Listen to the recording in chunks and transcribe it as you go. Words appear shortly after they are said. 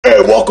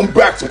Welcome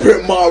back to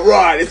Pimp My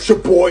Ride. It's your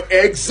boy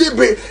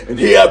Exhibit, and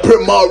here at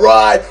Pimp My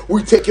Ride,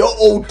 we take your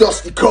old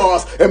dusty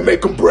cars and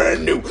make them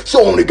brand new.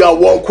 So I only got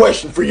one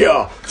question for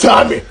y'all.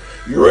 Tommy,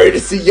 you ready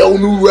to see your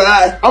new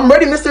ride? I'm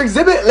ready, Mr.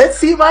 Exhibit. Let's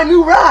see my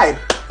new ride.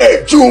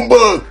 Hey,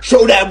 Junebug,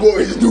 show that boy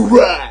his new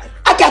ride.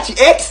 I got you,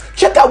 X.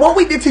 Check out what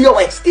we did to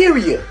your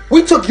exterior.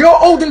 We took your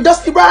old and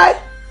dusty ride,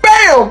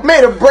 bam,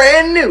 made it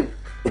brand new.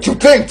 What you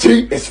think,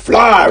 T? It's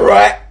fly,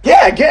 right?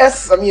 Yeah, I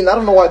guess. I mean, I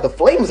don't know why the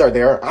flames are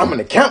there. I'm an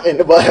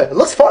accountant, but it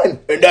looks fun.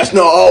 And that's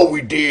not all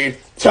we did.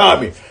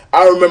 Tommy,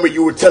 I remember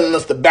you were telling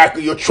us the back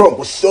of your trunk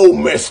was so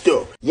messed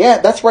up. Yeah,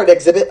 that's right,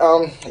 Exhibit.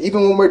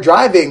 Even when we're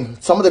driving,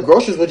 some of the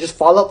groceries would just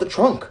fall out the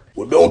trunk.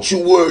 Well, don't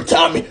you worry,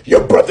 Tommy.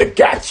 Your brother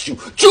got you.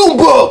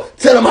 Junebug,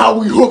 tell him how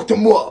we hooked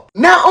him up.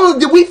 Not only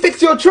did we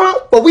fix your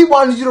trunk, but we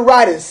wanted you to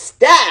ride in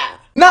style.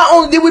 Not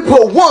only did we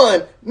put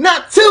one,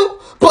 not two,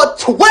 but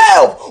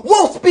 12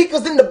 Wolf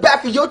speakers in the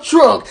back of your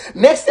trunk.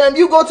 Next time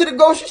you go to the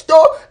grocery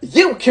store,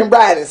 you can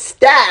ride in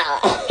style.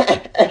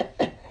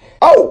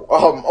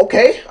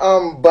 Okay.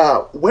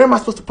 But where am I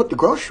supposed to put the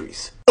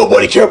groceries?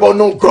 Nobody care about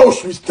no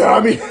groceries,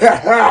 Tommy.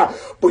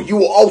 But you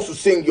were also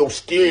saying your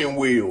steering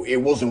wheel, it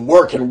wasn't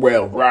working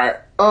well, right?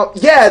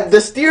 Yeah,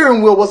 the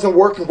steering wheel wasn't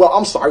working well.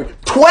 I'm sorry.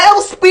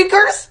 12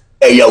 speakers?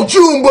 Hey, yo,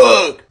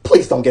 Junebug.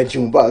 Please don't get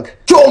Junebug.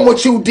 Show him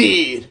what you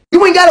did.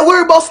 You ain't gotta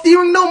worry about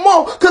steering no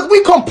more, cause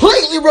we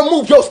completely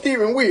removed your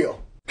steering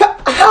wheel.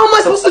 How am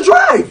I supposed to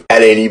drive?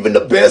 That ain't even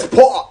the best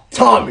part.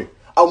 Tommy,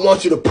 I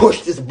want you to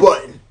push this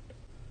button.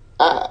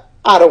 I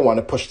don't want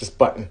to push this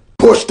button.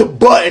 Push the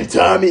button,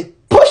 Tommy.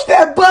 Push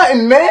that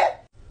button, man.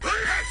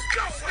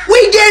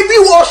 We gave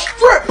you a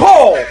strip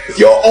pole.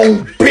 Your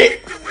own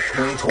bit.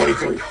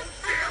 2023.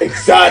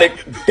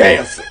 Exotic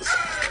dancers.